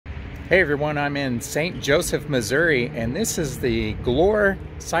Hey everyone, I'm in St. Joseph, Missouri, and this is the Glore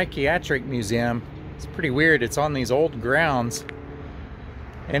Psychiatric Museum. It's pretty weird. It's on these old grounds,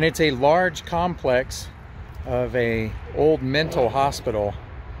 and it's a large complex of a old mental hospital.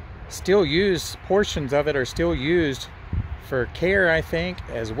 Still used, portions of it are still used for care, I think,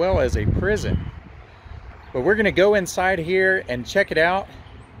 as well as a prison. But we're gonna go inside here and check it out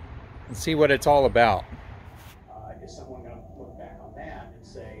and see what it's all about. Is someone going to look back on that and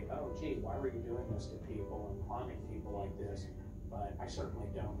say, oh gee, why were you doing this to people and harming people like this? But I certainly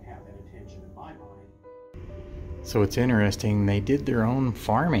don't have that intention in my mind. So it's interesting, they did their own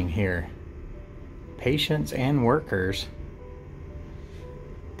farming here. Patients and workers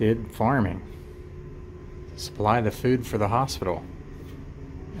did farming to supply the food for the hospital.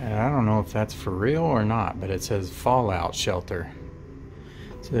 And I don't know if that's for real or not, but it says fallout shelter.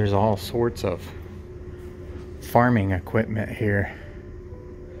 So there's all sorts of farming equipment here.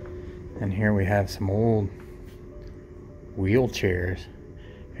 And here we have some old wheelchairs.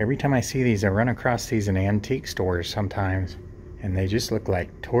 Every time I see these, I run across these in antique stores sometimes, and they just look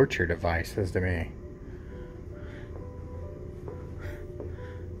like torture devices to me.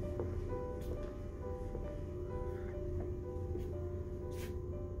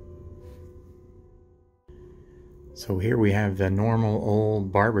 So here we have the normal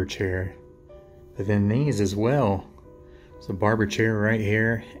old barber chair. But then these as well. There's a barber chair right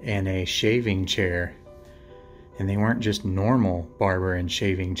here and a shaving chair. And they weren't just normal barber and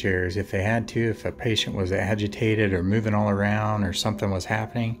shaving chairs. If they had to, if a patient was agitated or moving all around or something was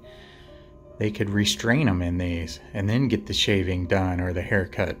happening, they could restrain them in these and then get the shaving done or the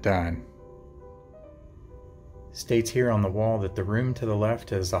haircut done. It states here on the wall that the room to the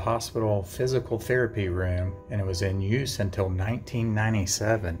left is the hospital physical therapy room, and it was in use until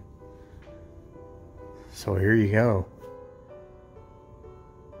 1997. So here you go.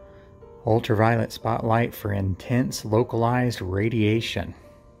 Ultraviolet spotlight for intense localized radiation.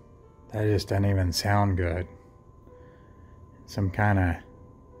 That just doesn't even sound good. Some kind of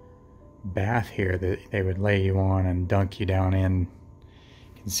bath here that they would lay you on and dunk you down in.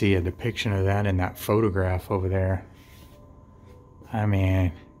 You can see a depiction of that in that photograph over there. I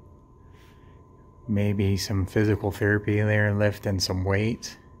mean, maybe some physical therapy there, lifting some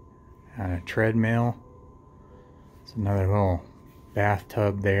weights on a treadmill. It's another little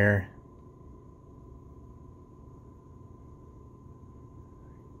bathtub there.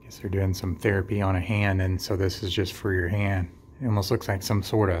 Guess they're doing some therapy on a hand, and so this is just for your hand. It almost looks like some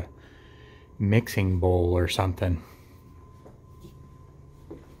sort of mixing bowl or something.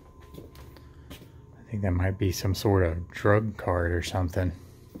 I think that might be some sort of drug card or something.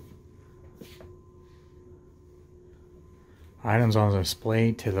 Items on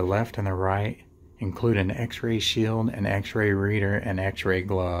display to the left and the right include an X-ray shield, an X-ray reader, and X-ray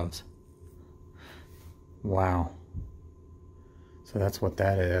gloves. Wow. So that's what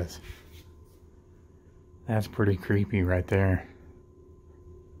that is. That's pretty creepy right there.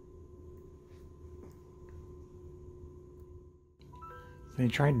 They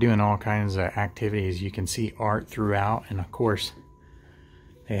tried doing all kinds of activities. You can see art throughout, and of course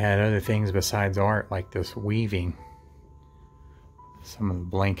they had other things besides art, like this weaving. Some of the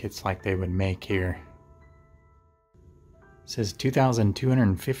blankets like they would make here. It says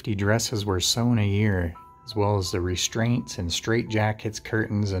 2,250 dresses were sewn a year, as well as the restraints and straitjackets,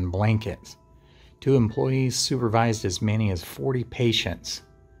 curtains, and blankets. 2 employees supervised as many as 40 patients.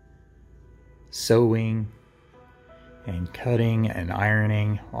 Sewing and cutting and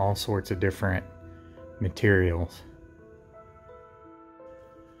ironing, all sorts of different materials.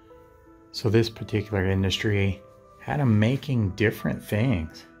 So this particular industry had them making different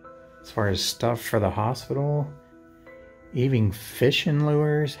things as far as stuff for the hospital, even fishing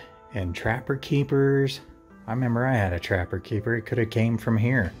lures and trapper keepers. I remember I had a trapper keeper. It could have came from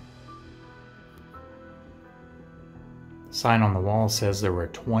here. The sign on the wall says there were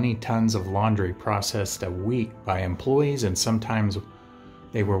 20 tons of laundry processed a week by employees, and sometimes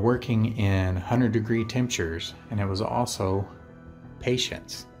they were working in 100-degree temperatures, and it was also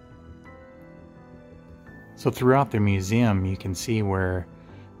patients. So throughout the museum, you can see where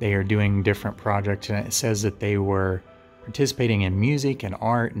they are doing different projects, and it says that they were participating in music and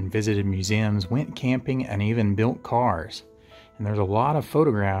art and visited museums, went camping, and even built cars. And there's a lot of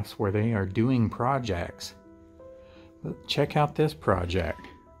photographs where they are doing projects. But check out this project.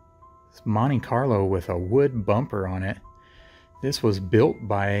 It's Monte Carlo with a wood bumper on it. This was built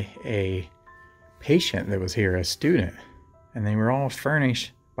by a patient that was here, a student. And they were all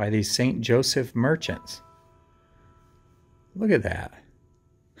furnished by these St. Joseph merchants. Look at that.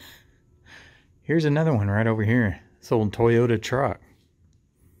 Here's another one right over here. This old Toyota truck.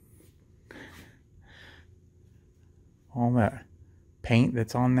 All that paint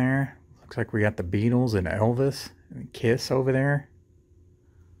that's on there. Looks like we got the Beatles and Elvis and Kiss over there.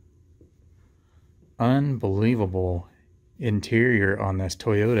 Unbelievable interior on this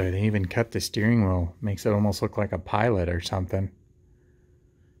Toyota. They even cut the steering wheel. Makes it almost look like a Pilot or something.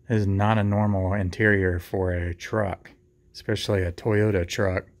 This is not a normal interior for a truck, especially a Toyota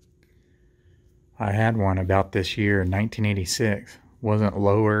truck. I had one about this year, 1986. Wasn't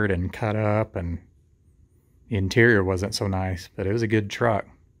lowered and cut up, and the interior wasn't so nice, but it was a good truck.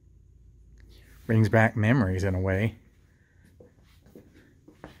 Brings back memories in a way.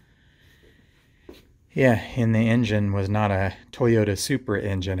 Yeah, and the engine was not a Toyota Supra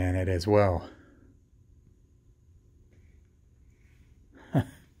engine in it as well.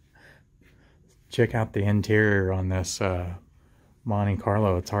 Check out the interior on this Monte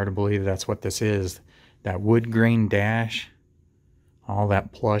Carlo. It's hard to believe that's what this is. That wood grain dash, all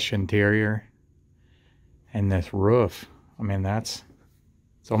that plush interior, and this roof. I mean, it's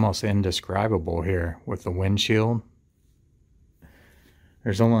almost indescribable here with the windshield.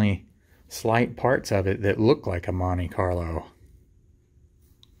 There's only slight parts of it that look like a Monte Carlo.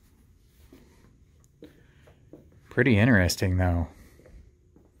 Pretty interesting though.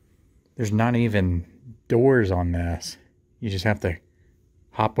 There's not even doors on this. You just have to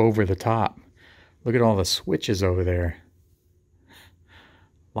hop over the top. Look at all the switches over there.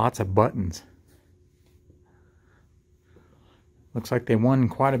 Lots of buttons. Looks like they won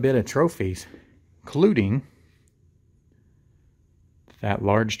quite a bit of trophies, including that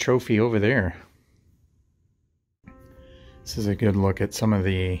large trophy over there. This is a good look at some of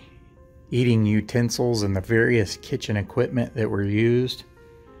the eating utensils and the various kitchen equipment that were used.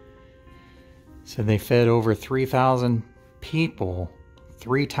 So they fed over 3,000 people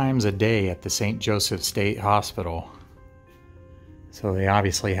 3 times a day at the St. Joseph State Hospital. So they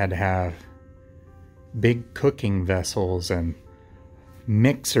obviously had to have big cooking vessels and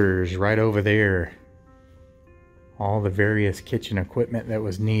mixers right over there. All the various kitchen equipment that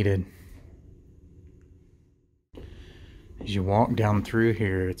was needed. As you walk down through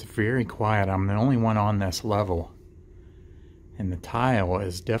here, it's very quiet. I'm the only one on this level. And the tile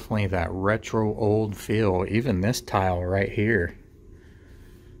is definitely that retro old feel. Even this tile right here.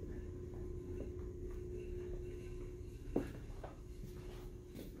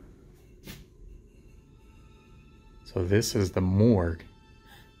 So this is the morgue.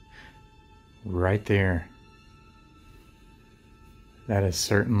 Right there. That is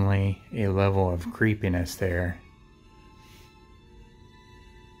certainly a level of creepiness there.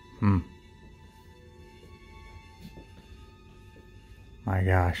 My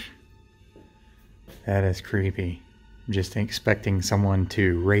gosh. That is creepy. I'm just expecting someone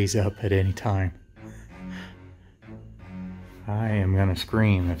to raise up at any time. I am gonna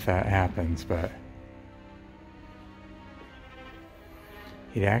scream if that happens, but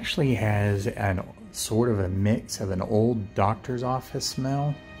it actually has an sort of a mix of an old doctor's office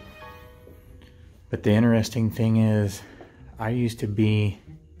smell. But the interesting thing is, I used to be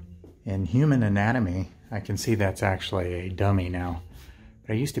in human anatomy. I can see that's actually a dummy now.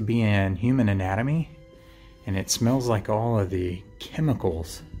 But I used to be in human anatomy, and it smells like all of the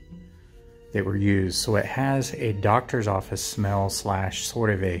chemicals that were used. So it has a doctor's office smell slash sort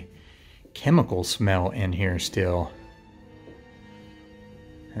of a chemical smell in here still.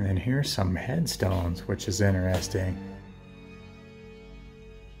 And then here's some headstones, which is interesting.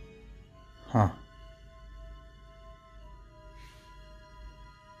 Huh.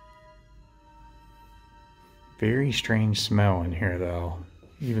 Very strange smell in here though.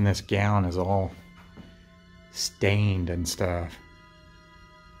 Even this gown is all stained and stuff.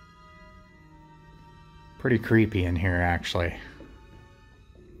 Pretty creepy in here actually.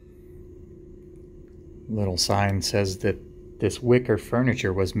 Little sign says that this wicker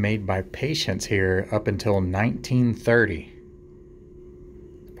furniture was made by patients here up until 1930.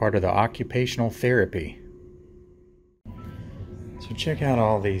 It's part of the occupational therapy. So check out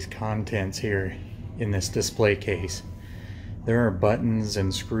all these contents here in this display case. There are buttons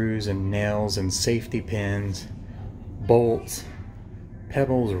and screws and nails and safety pins, bolts,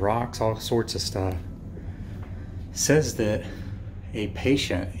 pebbles, rocks, all sorts of stuff. It says that a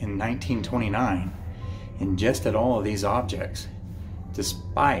patient in 1929 ingested all of these objects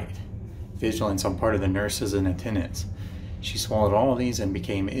despite vigilance on part of the nurses and attendants. She swallowed all of these and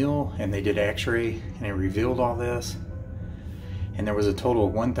became ill, and they did x-ray and it revealed all this. And there was a total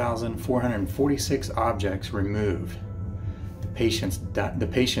of 1,446 objects removed. The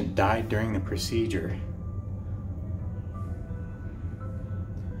patient died during the procedure.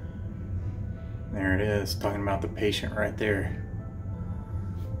 There it is, talking about the patient right there.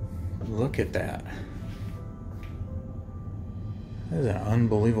 Look at that. There's an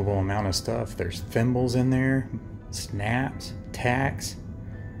unbelievable amount of stuff. There's thimbles in there, snaps, tacks.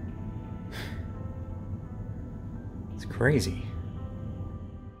 It's crazy.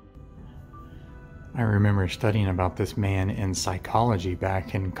 I remember studying about this man in psychology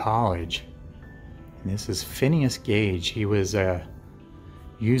back in college. And this is Phineas Gage. He was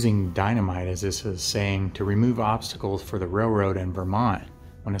using dynamite, as this is saying, to remove obstacles for the railroad in Vermont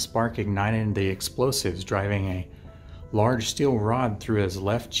when a spark ignited the explosives, driving a large steel rod through his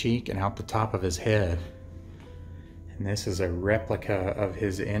left cheek and out the top of his head. And this is a replica of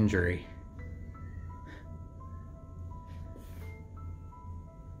his injury.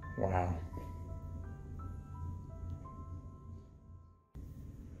 Wow.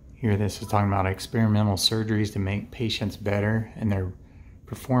 Here this is talking about experimental surgeries to make patients better, and they're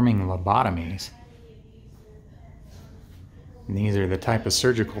performing lobotomies. And these are the type of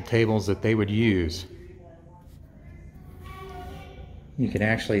surgical tables that they would use. You can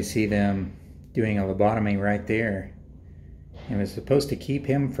actually see them doing a lobotomy right there. It was supposed to keep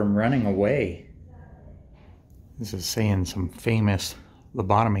him from running away. This is saying some famous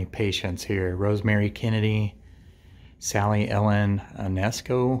lobotomy patients here. Rosemary Kennedy, Sally Ellen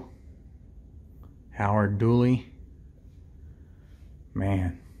Onesco, Howard Dooley.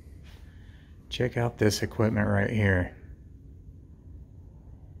 Man, check out this equipment right here.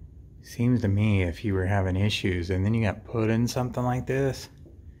 Seems to me if you were having issues and then you got put in something like this,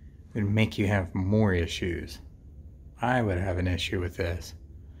 it would make you have more issues. I would have an issue with this.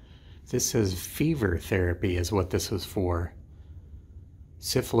 This says fever therapy is what this was for.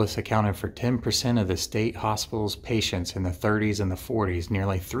 Syphilis accounted for 10% of the state hospital's patients in the 30s and the 40s,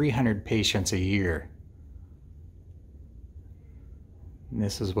 nearly 300 patients a year. And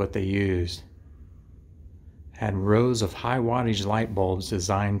this is what they used. Had rows of high wattage light bulbs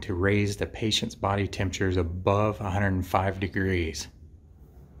designed to raise the patient's body temperatures above 105 degrees.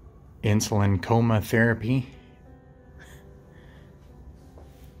 Insulin coma therapy.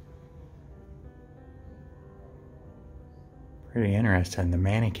 Pretty interesting. The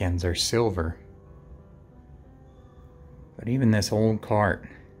mannequins are silver. But even this old cart,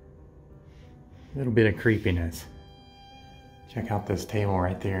 a little bit of creepiness. Check out this table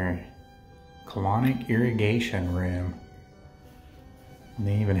right there. Colonic irrigation room. And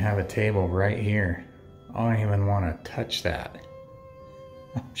they even have a table right here. I don't even want to touch that.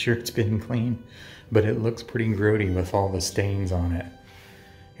 I'm sure it's been cleaned, but it looks pretty grody with all the stains on it.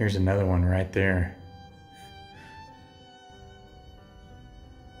 Here's another one right there.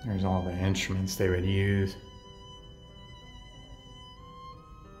 There's all the instruments they would use.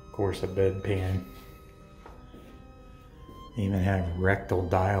 Of course, a bedpan. They even have rectal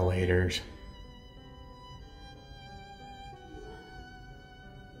dilators.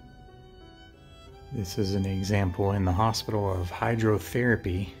 This is an example in the hospital of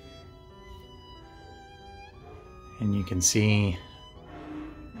hydrotherapy. And you can see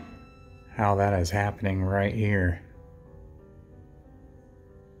how that is happening right here.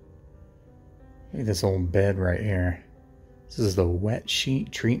 Look at this old bed right here. This is the wet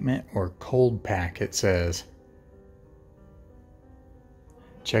sheet treatment or cold pack, it says.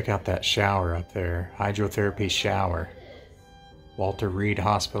 Check out that shower up there. Hydrotherapy shower. Walter Reed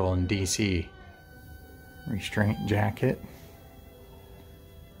Hospital in DC. Restraint jacket.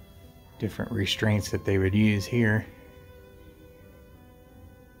 Different restraints that they would use here.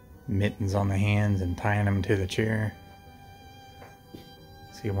 Mittens on the hands and tying them to the chair.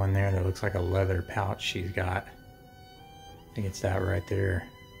 See one there that looks like a leather pouch she's got. I think it's that right there.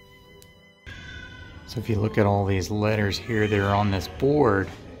 So if you look at all these letters here that are on this board,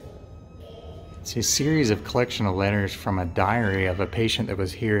 it's a series of collection of letters from a diary of a patient that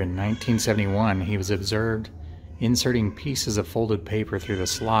was here in 1971. He was observed inserting pieces of folded paper through the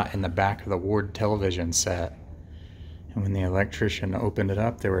slot in the back of the ward television set. And when the electrician opened it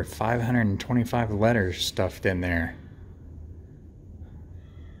up, there were 525 letters stuffed in there.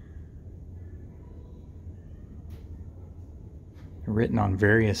 Written on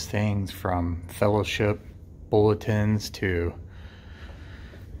various things from fellowship bulletins to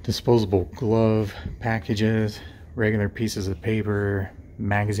disposable glove packages, regular pieces of paper,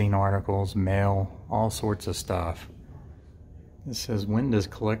 magazine articles, mail, all sorts of stuff. It says, when does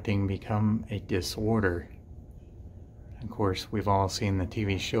collecting become a disorder? Of course, we've all seen the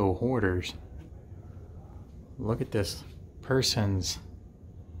TV show Hoarders. Look at this person's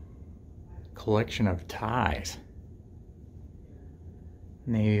collection of ties.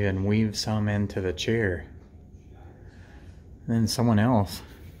 And they even weave some into the chair. And then someone else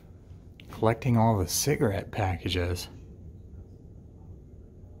collecting all the cigarette packages.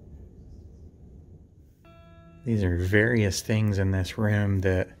 These are various things in this room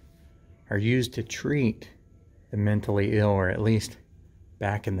that are used to treat the mentally ill, or at least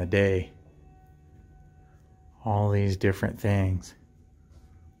back in the day. All these different things.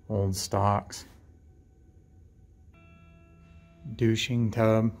 Old stocks. Douching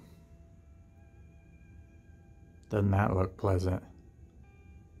tub. Doesn't that look pleasant?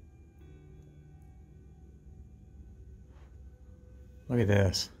 Look at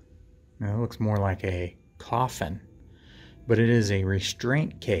this. Now, it looks more like a coffin, but it is a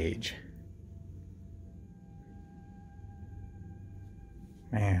restraint cage.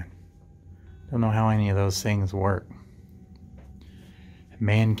 Man, don't know how any of those things work.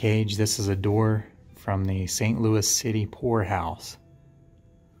 Man cage, this is a door from the St. Louis City poorhouse.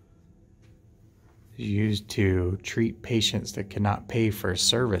 It's used to treat patients that cannot pay for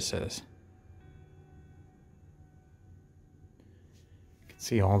services. You can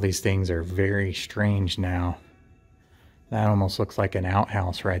see all these things are very strange now. That almost looks like an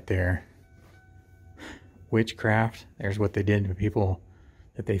outhouse right there. Witchcraft, there's what they did to people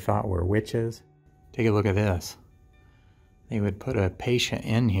that they thought were witches. Take a look at this. They would put a patient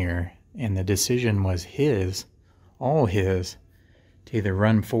in here and the decision was his, all his, to either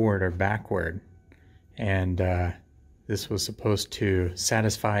run forward or backward. And this was supposed to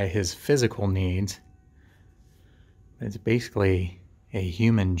satisfy his physical needs. It's basically a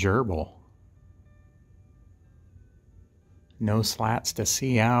human gerbil. No slats to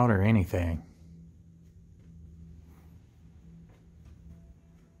see out or anything.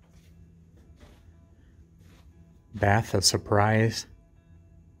 Bath of surprise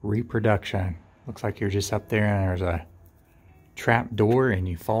reproduction. Looks like you're just up there and there's a trap door and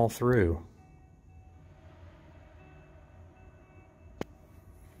you fall through.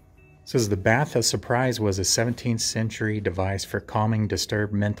 It says the bath of surprise was a 17th century device for calming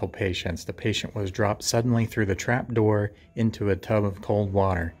disturbed mental patients. The patient was dropped suddenly through the trap door into a tub of cold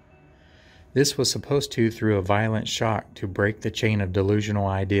water. This was supposed to, through a violent shock, to break the chain of delusional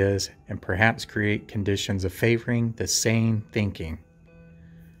ideas and perhaps create conditions of favoring the sane thinking.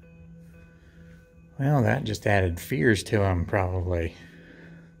 Well, that just added fears to him, probably.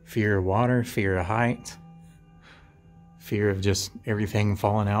 Fear of water, fear of heights, fear of just everything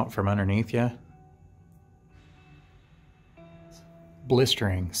falling out from underneath you.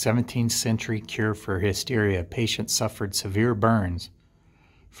 Blistering, 17th century cure for hysteria. Patient suffered severe burns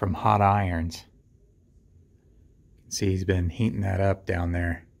from hot irons. See, he's been heating that up down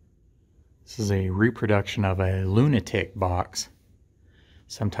there. This is a reproduction of a lunatic box,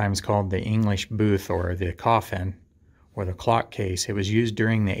 sometimes called the English booth or the coffin or the clock case. It was used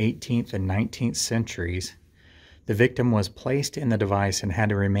during the 18th and 19th centuries. The victim was placed in the device and had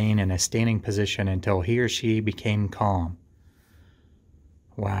to remain in a standing position until he or she became calm.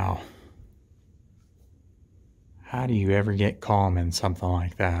 Wow. How do you ever get calm in something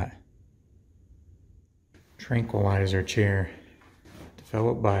like that? Tranquilizer chair.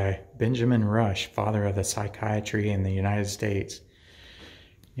 Developed by Benjamin Rush, father of the psychiatry in the United States.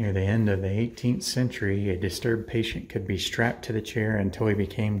 Near the end of the 18th century, a disturbed patient could be strapped to the chair until he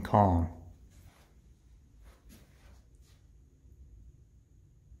became calm.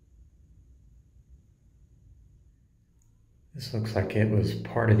 This looks like it was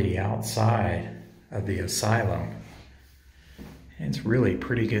part of the outside of the asylum. It's really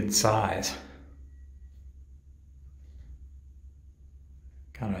pretty good size.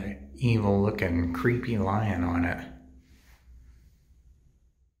 Got an evil looking creepy lion on it.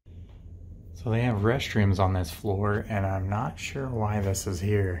 So they have restrooms on this floor and I'm not sure why this is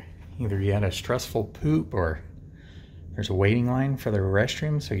here. Either you had a stressful poop or there's a waiting line for the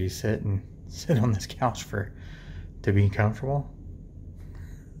restroom, so you sit on this couch to be comfortable.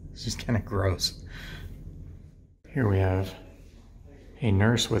 It's just kind of gross. Here we have a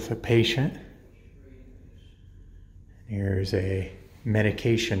nurse with a patient. Here's a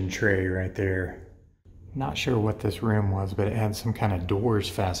medication tray right there. Not sure what this room was, but it had some kind of doors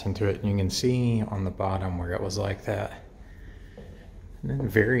fastened to it. And you can see on the bottom where it was like that. And then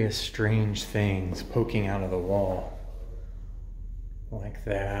various strange things poking out of the wall. Like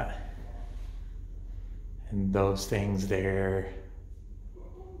that. And those things there.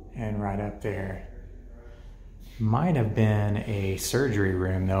 And right up there. Might have been a surgery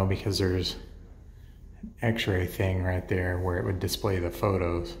room though, because there's an x-ray thing right there where it would display the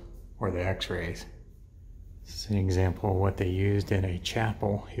photos or the x-rays. This is an example of what they used in a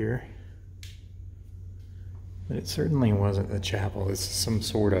chapel here. But it certainly wasn't the chapel. This is some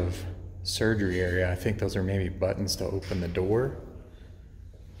sort of surgery area. I think those are maybe buttons to open the door.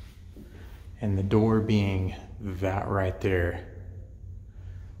 And the door being that right there.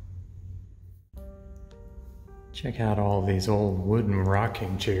 Check out all these old wooden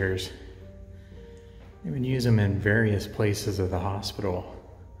rocking chairs. They would use them in various places of the hospital.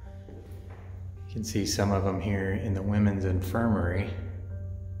 You can see some of them here in the women's infirmary,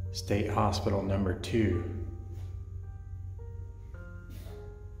 State Hospital number 2.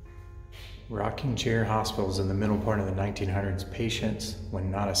 Rocking chair hospitals in the middle part of the 1900s, patients, when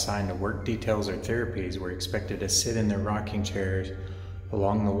not assigned to work details or therapies, were expected to sit in their rocking chairs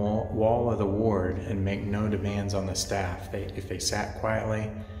along the wall of the ward and make no demands on the staff. If they sat quietly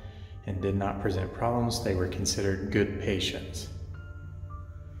and did not present problems, they were considered good patients.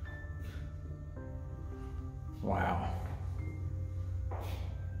 Wow.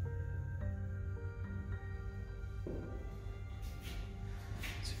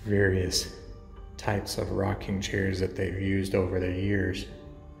 It's various types of rocking chairs that they've used over the years.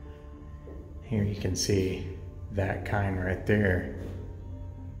 Here you can see that kind right there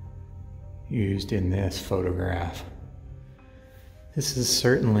used in this photograph. This is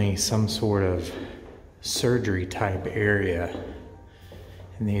certainly some sort of surgery type area,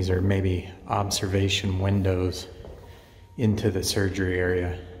 and these are maybe observation windows into the surgery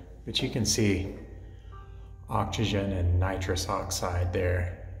area, but you can see oxygen and nitrous oxide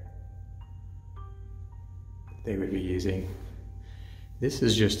there they would be using. This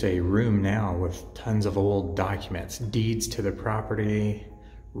is just a room now with tons of old documents, deeds to the property,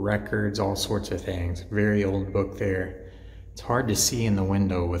 records, all sorts of things. Very old book there. It's hard to see in the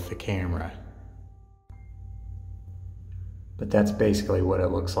window with the camera, but that's basically what it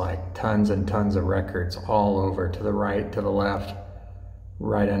looks like. Tons and tons of records all over, to the right, to the left,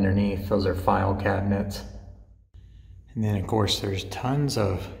 right underneath. Those are file cabinets. And then of course there's tons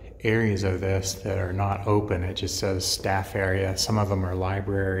of areas of this that are not open. It just says staff area. Some of them are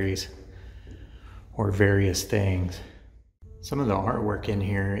libraries or various things. Some of the artwork in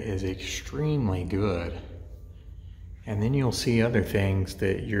here is extremely good. And then you'll see other things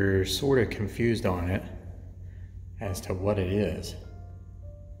that you're sort of confused on it as to what it is.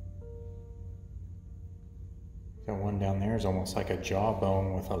 That one down there is almost like a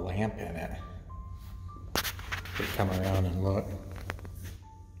jawbone with a lamp in it. Could come around and look.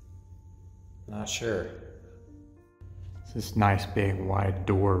 Not sure. It's this nice big wide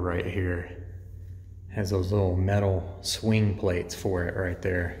door right here. Has those little metal swing plates for it right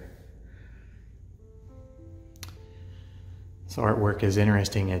there. This artwork is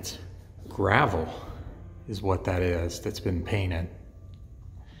interesting. It's gravel is what that is that's been painted.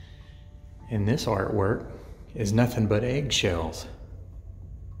 And this artwork is nothing but eggshells.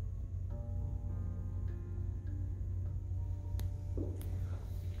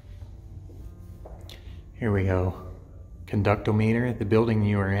 Here we go. Conductometer. The building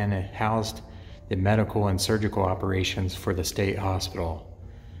you are in housed the medical and surgical operations for the state hospital.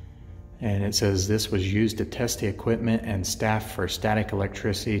 And it says this was used to test the equipment and staff for static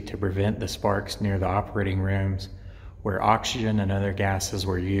electricity to prevent the sparks near the operating rooms where oxygen and other gases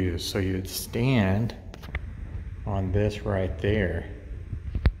were used. So you'd stand on this right there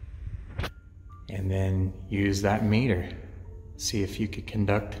and then use that meter. See if you could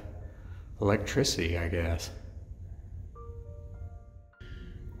conduct electricity, I guess.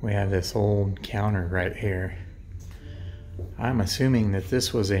 We have this old counter right here. I'm assuming that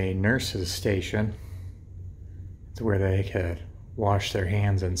this was a nurse's station. It's where they could wash their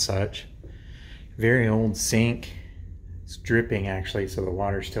hands and such. Very old sink. It's dripping actually, so the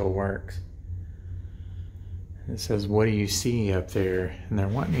water still works. It says, what do you see up there? And they're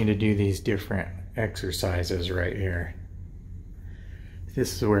wanting me to do these different exercises right here.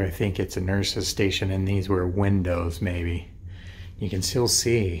 This is where I think it's a nurse's station, and these were windows maybe. You can still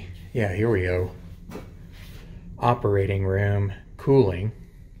see, yeah, here we go. Operating room, cooling.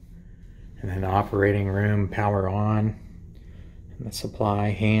 And then operating room, power on. And the supply,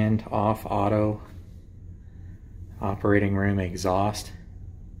 hand, off, auto. Operating room, exhaust.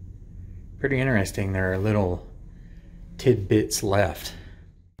 Pretty interesting. There are little tidbits left.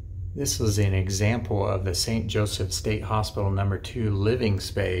 This is an example of the St. Joseph State Hospital number 2 living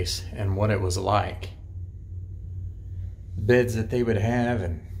space and what it was like. Beds that they would have,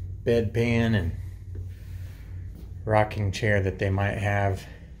 and bedpan and rocking chair that they might have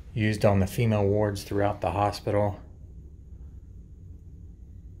used on the female wards throughout the hospital.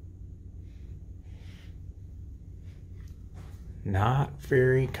 Not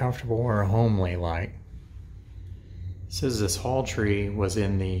very comfortable or homely like. It says this hall tree was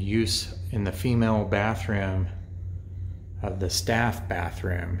in the use in the female bathroom of the staff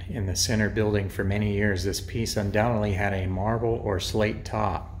bathroom in the center building for many years. This piece undoubtedly had a marble or slate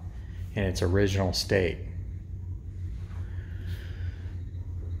top in its original state.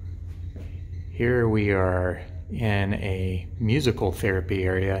 Here we are in a musical therapy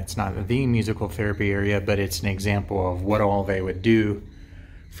area. It's not the musical therapy area, but it's an example of what all they would do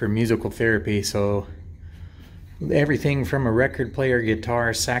for musical therapy. So everything from a record player,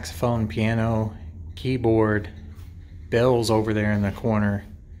 guitar, saxophone, piano, keyboard, bells over there in the corner,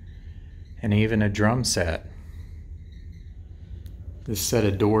 and even a drum set. This set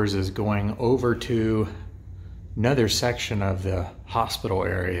of doors is going over to another section of the hospital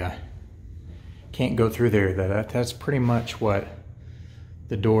area. Can't go through there. That's pretty much what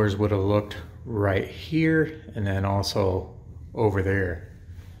the doors would have looked right here, and then also over there.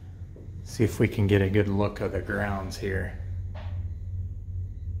 See if we can get a good look of the grounds here.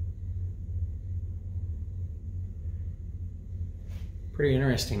 Pretty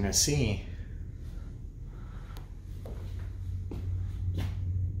interesting to see.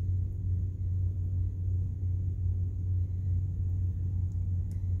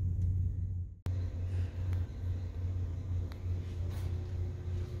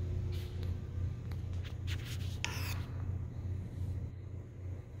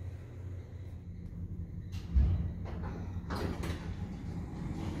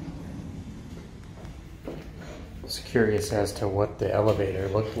 I was curious as to what the elevator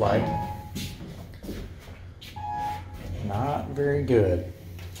looked like. Not very good.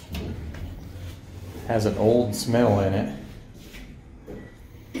 Has an old smell in it.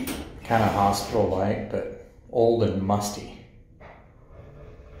 Kind of hospital-like, but old and musty.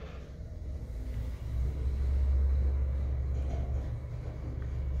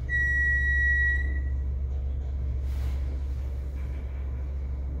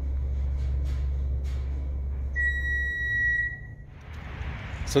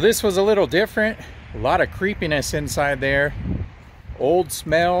 So this was a little different. A lot of creepiness inside there. Old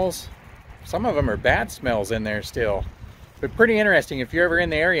smells. Some of them are bad smells in there still. But pretty interesting. If you're ever in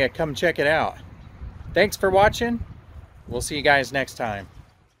the area, come check it out. Thanks for watching. We'll see you guys next time.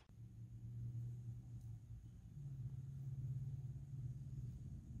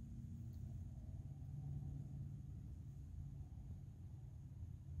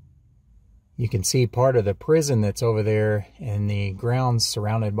 You can see part of the prison that's over there and the grounds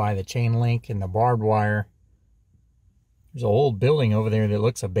surrounded by the chain link and the barbed wire. There's an old building over there that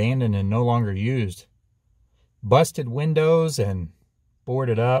looks abandoned and no longer used. Busted windows and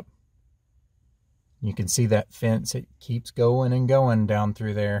boarded up. You can see that fence. It keeps going and going down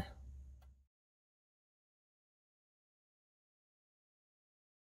through there.